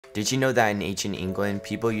Did you know that in ancient England,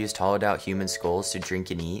 people used hollowed out human skulls to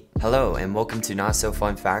drink and eat? Hello, and welcome to Not So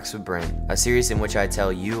Fun Facts with Brent, a series in which I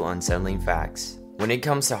tell you unsettling facts. When it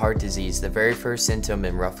comes to heart disease, the very first symptom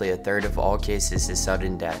in roughly a third of all cases is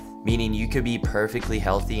sudden death, meaning you could be perfectly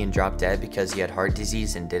healthy and drop dead because you had heart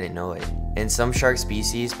disease and didn't know it. In some shark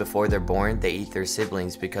species, before they're born, they eat their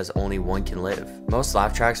siblings because only one can live. Most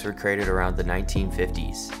laugh tracks were created around the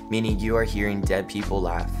 1950s, meaning you are hearing dead people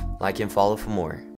laugh. Like and follow for more.